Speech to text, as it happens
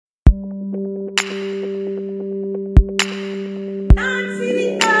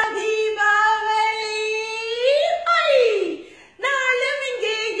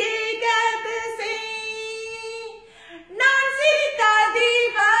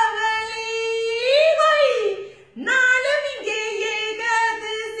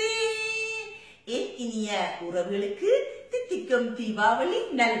உறவுகளுக்கு தித்திக்கும் தீபாவளி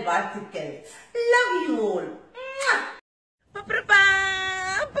நல்வாழ்த்துக்கள். Love you all.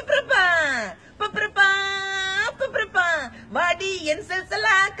 வாடி என்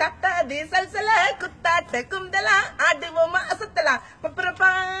சல்சலா கத்தாது சல்சலா குத்தாட்ட குந்தலா ஆடுவோமா அசத்தலா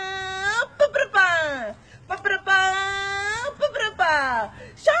பப்ரப்பா பப்ரப்பா பப்ரப்பா பப்ரப்பா.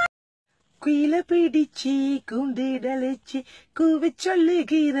 குயில பிடிச்சி கூண்டிடலிச்சு கூவி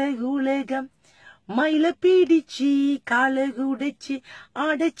சொல்லுகிற உலகம், மயில பிடிச்சி கால குடைச்சி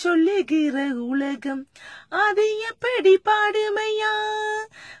ஆட சொல்லுகிற உலகம். அது எப்படி பாடுமையா,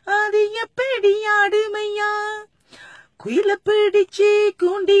 அது எப்படி ஆடுமையா? குயில பிடிச்சி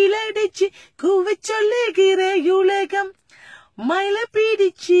கூண்டில அடிச்சு கூவி சொல்லுகிற உலகம், மயில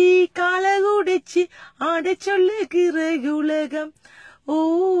பிடிச்சி கால குடைச்சி ஆட சொல்லுகிற உலகம். ஓ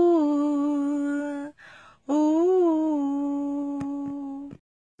ஓ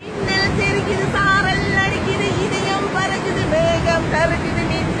மின்னல் தெரிக்குது, சாரல் அடிக்குது, இதயம் பறக்குது, மேகம் கருக்குது,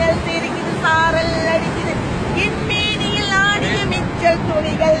 மின்னல் தெரிக்குது, சாரல் அடிக்குது, என் மேனியில் ஆடிய மிச்சல்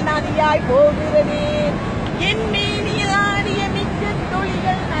துளிகள் நதியாய் போகிறது, என் மேனியில் ஆடிய மிச்சல்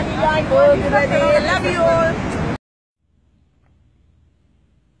துளிகள் நதியாய் போகிறது. Love you all.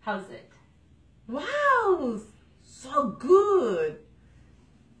 How's it? Wow, so good.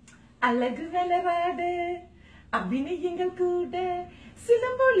 அழகு வளராடு அபிநயங்கள் கூட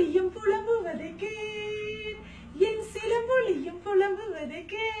சிலம்பொலியும் புலம்புவதற்கே, என் சிலம்பொலியும்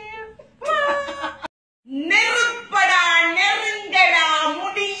புலம்புவதற்கே. நெருப்படா நெருங்கடா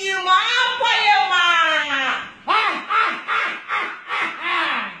முடியுமா பயமா?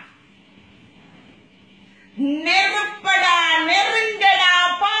 நெருப்படா நெருங்கடா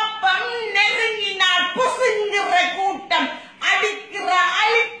பாப்பம், நெருங்கினால் புசுங்குற கூட்டம், அடிக்கிற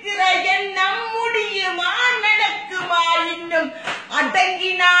அழிக்கிற எண்ணம் முடியுமா நடக்குமா இன்னும்?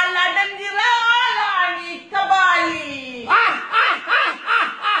 அடங்கினால் அடங்குற ஆளானி கபாலி.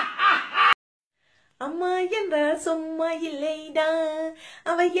 அம்மா என்றால் சும்மா இல்லைடா,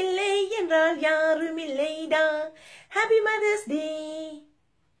 அவ இல்லை என்றால் யாரும் இல்லைடா. Happy mother's day.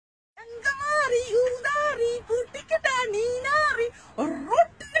 அங்கமாரி ஊதாரி பூட்டிக்கிட்டா நீ நாரி,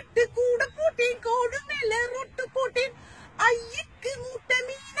 ரொட்டு நட்டு கூட போட்டேன், கோடு மேல ரொட்டு போட்டேன், ஐயுக்கு மூட்டை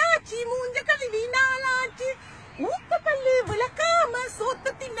மீனாச்சி, மூஞ்ச கழுவி நாளாச்சு, ஊத்த பல்லு விளக்காம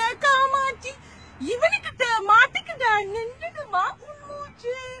சோத்த தின்ன காமாச்சி, இவனுக்கிட்ட மாட்டிக்கிட்டா நின்றுடுமா உன்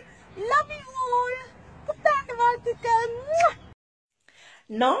மூச்சு. Love you all. புத்தாண்டு வாழ்த்துக்கள்.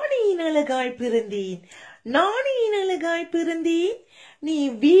 நானின் அழகாய் பிறந்தேன், நானின் அழகாய் பிறந்தேன், நீ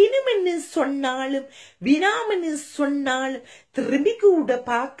வீணுமென்னு சொன்னாலும் வினாமென்னு சொன்னாலும் திரும்பி கூட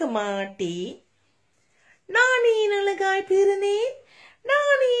பார்க்க மாட்டேன். நானின் அழகாய் பிறந்தேன்,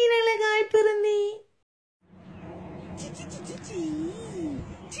 நானின் அழகாய் பிறந்தேன்.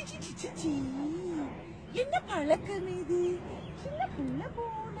 என்ன பழக்கம் இது? சின்ன புள்ள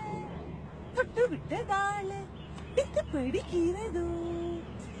போல தொட்டு விட்டதால பித்து பிடிக்கிறதோ.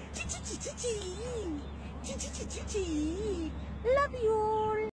 Love you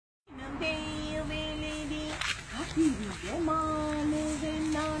all.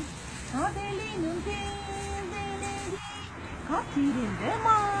 மாணவன் காதலினும் காத்திருந்த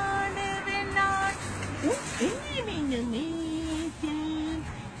மாணவன் நான்,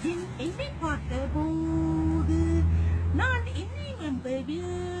 என்னை பார்த்த போது நான் என்னை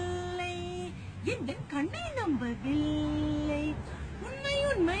நம்பவில்லை, என் கண்ணை நம்பவில்லை. உண்மை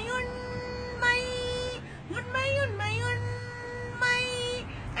உண்மை உண்மை உண்மை உண்மை உண்மை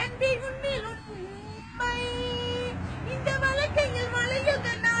அன்பே உண்மையில் உண்மை. இந்த வழக்கையில்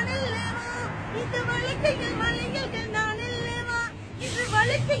வளையல்கள் நான் அல்லவா, இந்த வழக்கையில் வளையல்கள் நான் அல்லவா, இந்த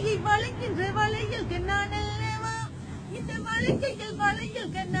வழக்கையை வளைக்கின்ற வளையல்கள் நான் அல்லவா, இந்த வழக்கையில்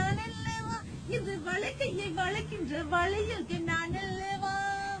வளையல்கள் நான் அல்லவா, இந்த வழக்கையை வளைக்கின்ற வளையல்கள் நான் அல்லவா.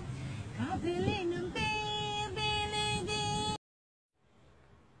 காதல் எனும்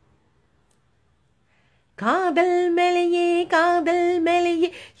காதல் மேலையே காதல் மேலையே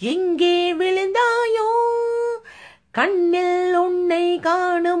எங்கே விழுந்தாயோ, கண்ணில் உன்னை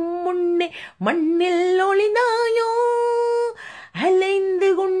காணும் முன்னே மண்ணில் ஒளிந்தாயோ, அலைந்து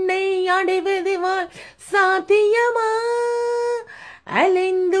உன்னை அடைவது சாத்தியமா,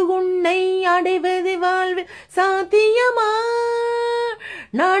 அலைந்து உன்னை அடைவது வாழ்வு சாத்தியமா,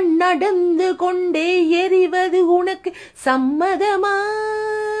 நான் நடந்து கொண்டே எறிவது உனக்கு சம்மதமா,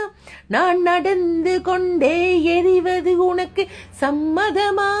 நான் நடந்து கொண்டே எறிவது உனக்கு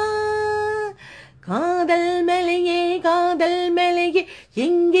சம்மதமா. காதல் மேலையே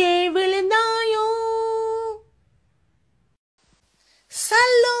எங்கே விழுந்தாயோ.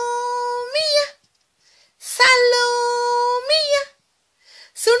 சலோமியா சலோமியா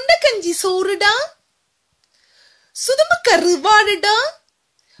சுண்ட கஞ்சி சோறுடா, கருவாடுடா,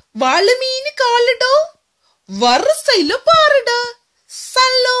 வாழை மீன் காலுடா, வரிசையில பாருடா.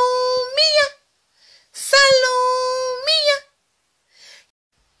 சலோமியா சலோமியா.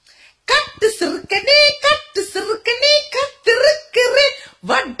 கட்டு சிறுக்கனே கத்திருக்கிறேன்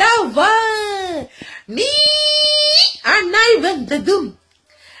வடவா. நீ அண்ணாய் வந்ததும்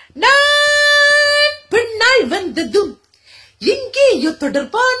நான் பெண்ணாய் வந்ததும் எங்கேயோ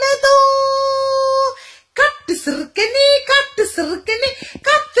தொடர்பானதோ. கட்டு சிறுக்கனே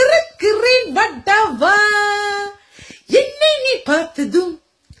காத்திருக்கிறேன் வடவா. என்னை நீ பார்த்ததும்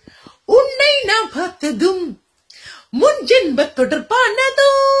உன்னை நான் பார்த்ததும் முன் ஜென்ம தொடர்பானதோ.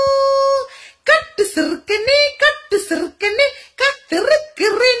 கட்டு சிறுக்கனே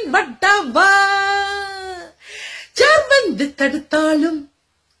காத்திருக்கிறேன் வடவா. யார் வந்து தடுத்தாலும்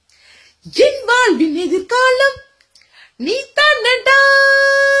என் வாழ்வின் எதிர்காலம் நீ தானடா.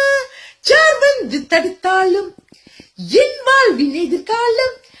 யார் வந்து தடுத்தாலும் என் வாழ்வின்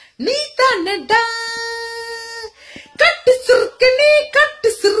எதிர்காலம் நீ தானடா. கட்டு சிறுக்கனே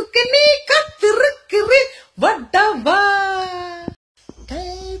காத்திருக்கிறேன் வடவா.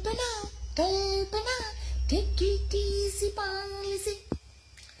 Kalpana take it easy policy.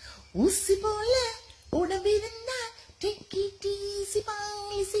 ஊசி போல உடம்பிருந்தா take it easy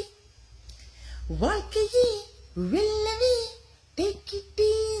policy. வாழ்க்கையே வெல்லவே take it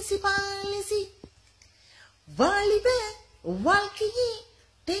easy policy. வாலிப வாழ்க்கையே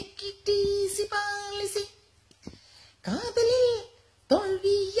take it easy policy. காதலில்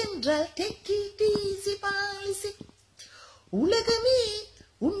தோல்வி என்றால் take it easy policy. உலகமே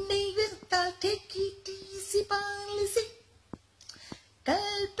உன்னை வெறுத்தால் take it easy policy.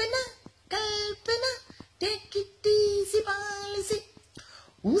 Kalpana take it easy policy.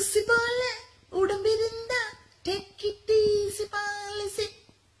 ஊசி போல உடம்பிருந்தா take it easy policy.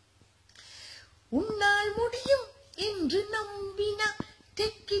 உன்னால் முடியும் என்று நம்பினா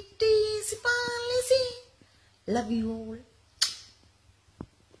take it easy policy. Love you all.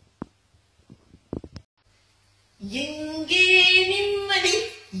 எங்கே நிம்மதி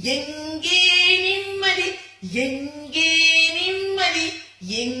எங்கே நிம்மதி எங்கே நிம்மதி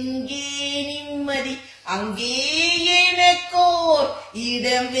எங்கே நிம்மதி. அங்கே எனக்கோர்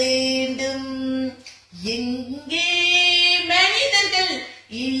இடம் வேண்டும். எங்கே மனிதர்கள்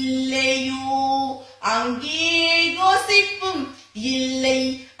இல்லையோ அங்கே கோசிப்பும் இல்லை.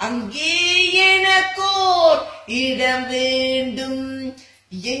 அங்கே எனக்கோர் இடம் வேண்டும்.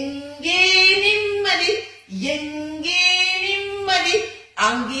 எங்கே நிம்மதி எங்கே நிம்மதி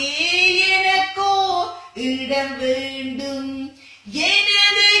அங்கே எனக்கோ இடம் வேண்டும்.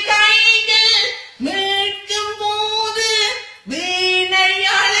 எனது கைகள் மீட்கும் போது வீணை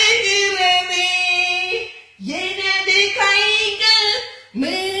அழுகிறதே. எனது கைகள்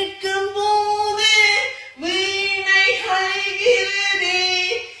மீட்கும் போது வீணை அழுகிறதே.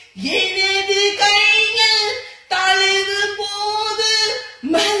 எனது கைகள் தளரும் போது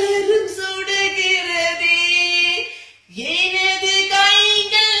மலரும் சுடுகிறதே. எனது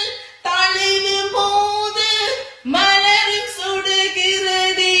கைகள் தளரும் போது மலரும்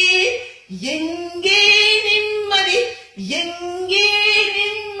சுடுகிறதே. எங்கே நிம்மதி எங்கே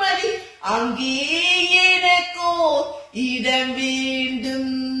நிம்மதி அங்கே எனக்கோ இடம்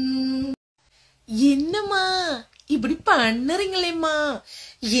வேண்டும். என்னம்மா இப்படி பண்ணுறீங்களேம்மா?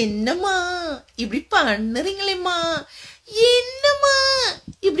 என்னம்மா இப்படி பண்ணுறீங்களேம்மா? என்னம்மா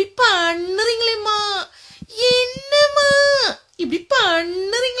இப்படி பண்ணுறீங்களேம்மா? என்னம்மா இப்படி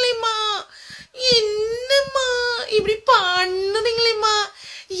பண்ணுறீங்களேம்மா? என்னம்மா இப்படி பண்ணுறீங்களேம்மா?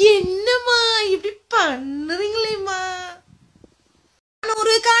 என்னம்மா இப்படி பண்ணுறீங்களேம்மா?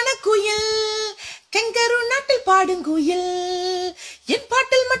 ஒரு கணக்குயில் கெங்கரு நாட்டில் பாடும் குயில். என்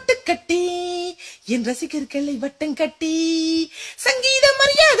பாட்டில் மட்டு கட்டி என் ரசிகர்களை வட்டம் கட்டி. சங்கீத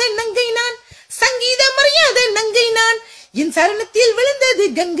மரியாதை நங்கை நான், சங்கீத மரியாதை நங்கை நான். என் சரணத்தில் விழுந்தது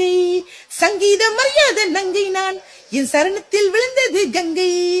கங்கை. சங்கீத மரியாதை நங்கை நான், என் சரணத்தில் விழுந்தது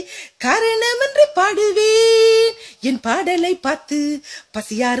கங்கை. காரணமின்றி பாடுவேன் என் பாடலை பார்த்து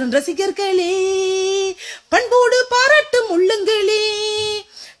பசியாரும் ரசிகர்களே. பண்போடு பாராட்டும் உள்ளங்களே.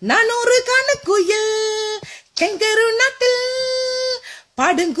 நான் ஒரு கணக்குயில் கெங்கரு நாட்டில்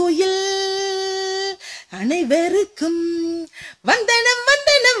பாடுங்குயில். அனைவருக்கும் வந்தனம்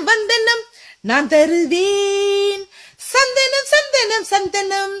வந்தனம் வந்தனம் நான் தருவேன். சந்தனம் சந்தனம்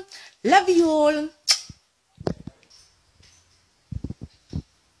சந்தனம். Love you all.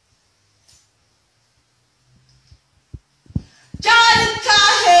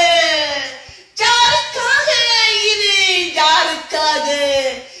 யாருக்காக யாருக்காக இது யாருக்காக?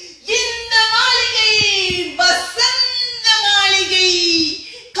 இந்த மாளிகை வசந்த மாளிகை,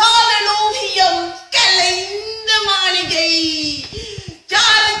 காலலோகியம் கலைந்த மாளிகை.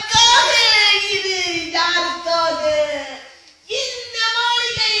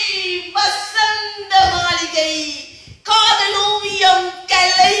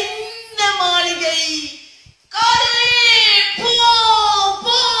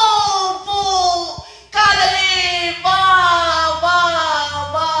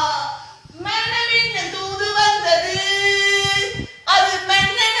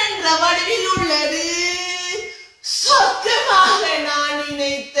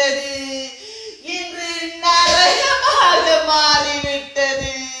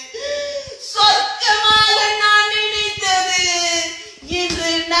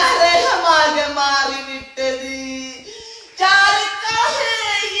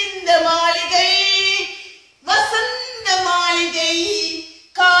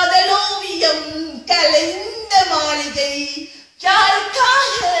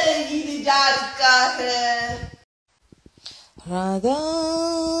 ராதா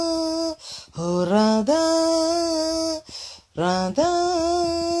ஓ ராதா ராதா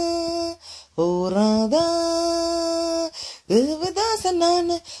ஓ ராதா தேவதாசன்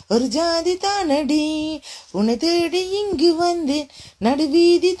நான் ஒரு ஜாதி தானடி உன்னை தேடி இங்கு வந்தேன்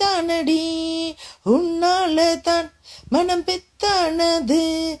நடுவீதி தானடி உன்னால தான் மனம் பெத்தானது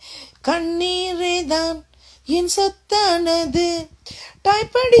கண்ணீரே தான் என் சொத்தானது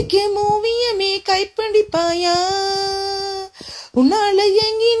டைப்படிக்க மூவியமே கைப்படிப்பாயா உன்னால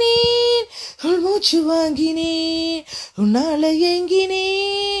எங்கினேன் உள்மூச்சு வாங்கினேன் உன்னால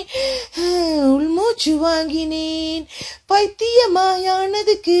எங்கினேன் உள்மூச்சு வாங்கினேன்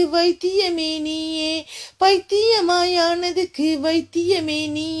பைத்தியமாயானதுக்கு வைத்தியமே நீயே பைத்தியமாயானதுக்கு வைத்தியமே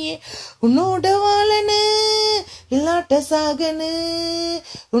நீயே உன்னோட வாழனு இல்லாட்ட சாகனு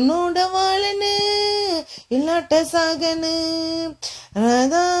உன்னோட வாழனு இல்லாட்ட சாகனு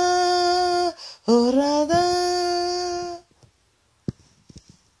ராதா ஓ ராதா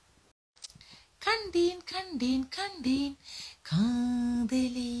கண்டேன் கண்டேன் கண்டேன்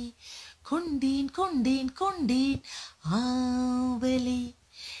காதலே கொண்டேன் கொண்டேன் கொண்டேன் ஆவலே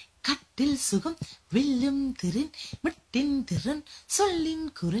கட்டில் சுகம் வெல்லும் திறன் மிட்டின் திறன் சொல்லின்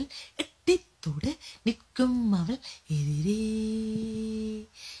குரல் எட்டித்தோட நிற்கும் அவள் எதிரே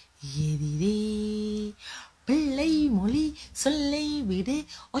எதிரே பிள்ளை மொழி சொல்லை விடு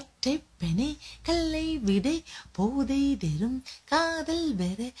ஒற்றை பெணை கல்லை விடு போதை தரும் காதல்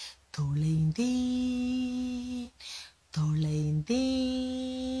வெற தொலைந்தேன்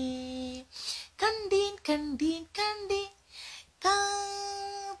தொலைந்தேன் கண்டேன் கண்டேன் கண்டேன்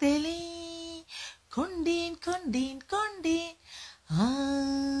காதலே கொண்டேன் கொண்டேன் கொண்டேன்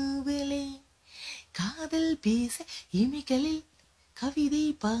ஆவலே காதல் பேச இமைகளில் கவிதை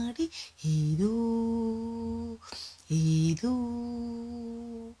பாடி ஏதோ ஏதோ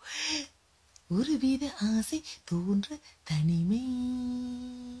ஒருவித ஆசை தோன்ற தனிமை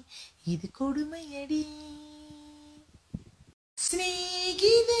இது கொடுமையடி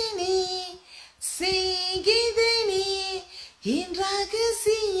ஸ்நேகிதனே ஸ்நேகிதனே என்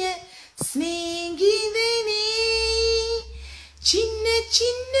ரகசிய ஸ்நேகிதனே சின்ன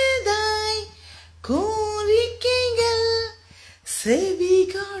சின்னதாய் கோரிக்கைகள்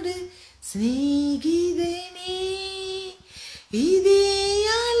செவிகொடு ஸ்நேகிதனே இதே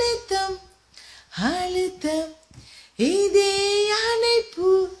அழுத்தம் அழுத்தம் இதே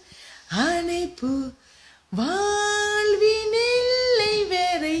அணைப்பு அணைப்பு வாழ்வின் எல்லை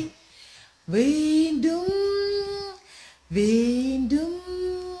வரை வேண்டும் வேண்டும்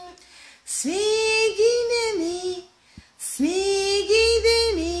சிநேகிதனே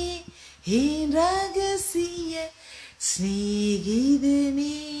சிநேகிதனே என் ரகசிய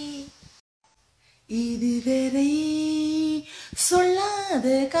சிநேகிதனே இதுவரை சொல்லாத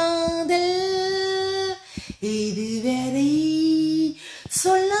காதல் இதுவரை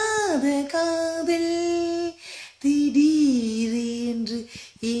சொல்லாத காதல் திடீரென்று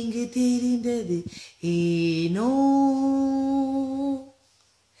இங்கு தெரிந்தது ஏனோ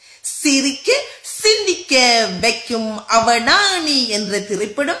சிரிக்க சிந்திக்க வைக்கும் அவனானி என்ற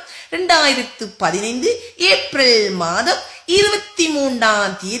திரைப்படம் 2015 ஏப்ரல் மாதம்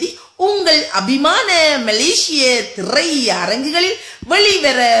 23ஆம் தேதி உங்கள் அபிமான மலேசிய திரையரங்குகளில்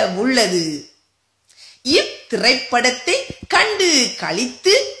வெளிவர உள்ளது. இத்திரைப்படத்தை கண்டு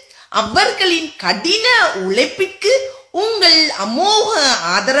களித்து அவர்களின் கடின உழைப்பிற்கு உங்கள் அமோக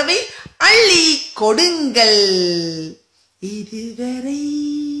ஆதரவை அள்ளி கொடுங்கள். இதுவரை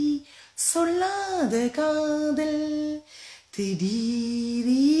சொல்லாத காதல்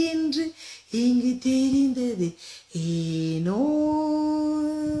திடீரென்று இங்கு தெரிந்தது ஏனோ.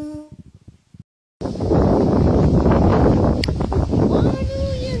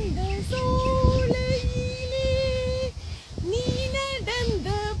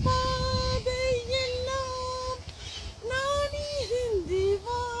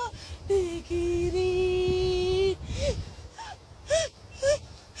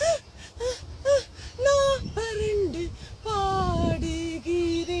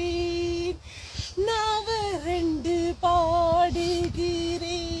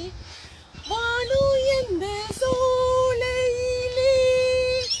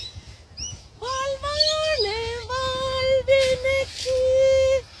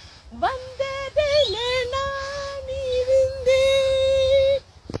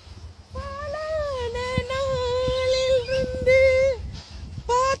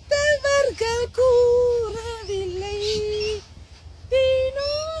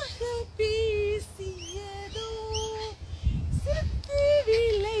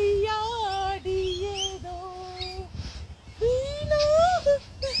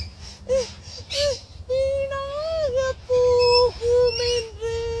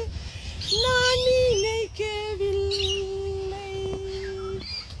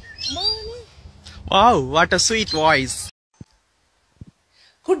 Wow, what a sweet voice.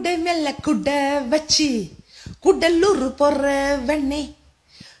 குடை மேல குடை வச்சு குடலூர் போற வெண்ணே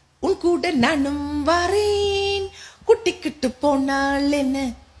உன் கூட நானும் வாரேன் குட்டிக்கிட்டு போனாள் என்ன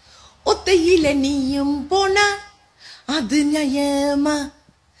ஒத்தையில நீயும் போனா அது நியாயமா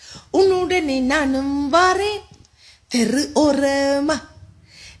உன்னுடனே நானும் வாரேன் தெரு ஓரமா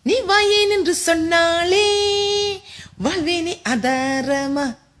நீ வாயேன் என்று சொன்னாலே வாழ்வேனே ஆதாரமா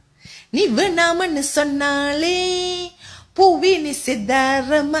நீ வேணாமன்னு சொன்னாலே பூவேனே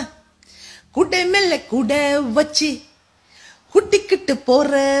சிதாரமா குடை மேல குடை வச்சு குட்டிக்கிட்டு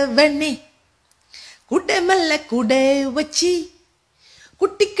போற வெண்ணே குடை மேல குடை வச்சு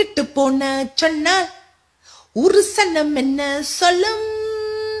குட்டிக்கிட்டு போன சொன்னால் ஒரு சனம் என்ன சொல்லும்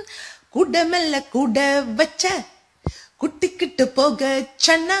குடை மேல குடை வச்ச குட்டிக்கிட்டு போக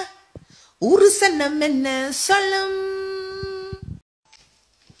சொன்னா ஒரு சனம் என்ன சொல்லும்.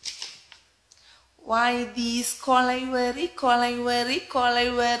 Why these collivery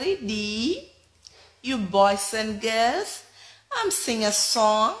dee? You boys and girls, I'm sing a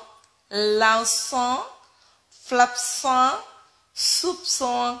song, love song, flop song, soup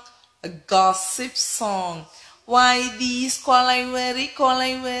song, a gossip song. Why these collivery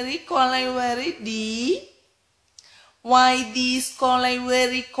dee? Why these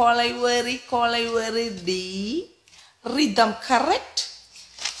collivery dee? Rhythm correct?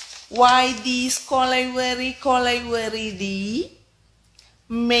 Why these collivery dee?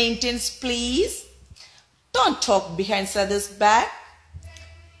 Maintenance please. Don't talk behind others' back.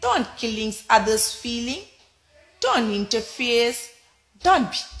 Don't killing others' feeling. Don't interfere. Don't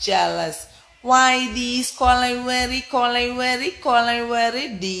be jealous. Why these collivery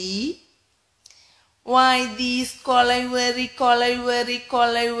dee? Why these collivery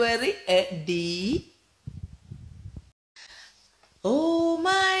dee? Oh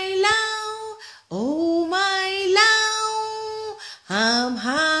my love, I'm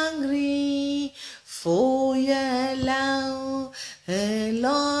hungry for your love. A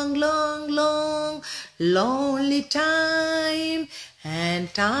long lonely time, and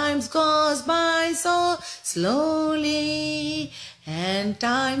times goes by so slowly, and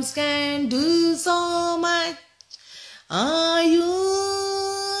times can do so much. Are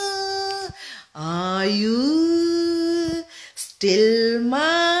you still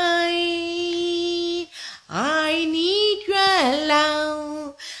mine?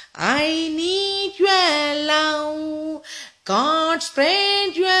 I need your love. God spread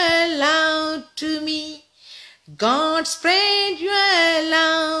your love to me. God spread your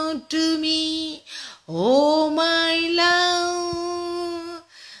love to me. Oh my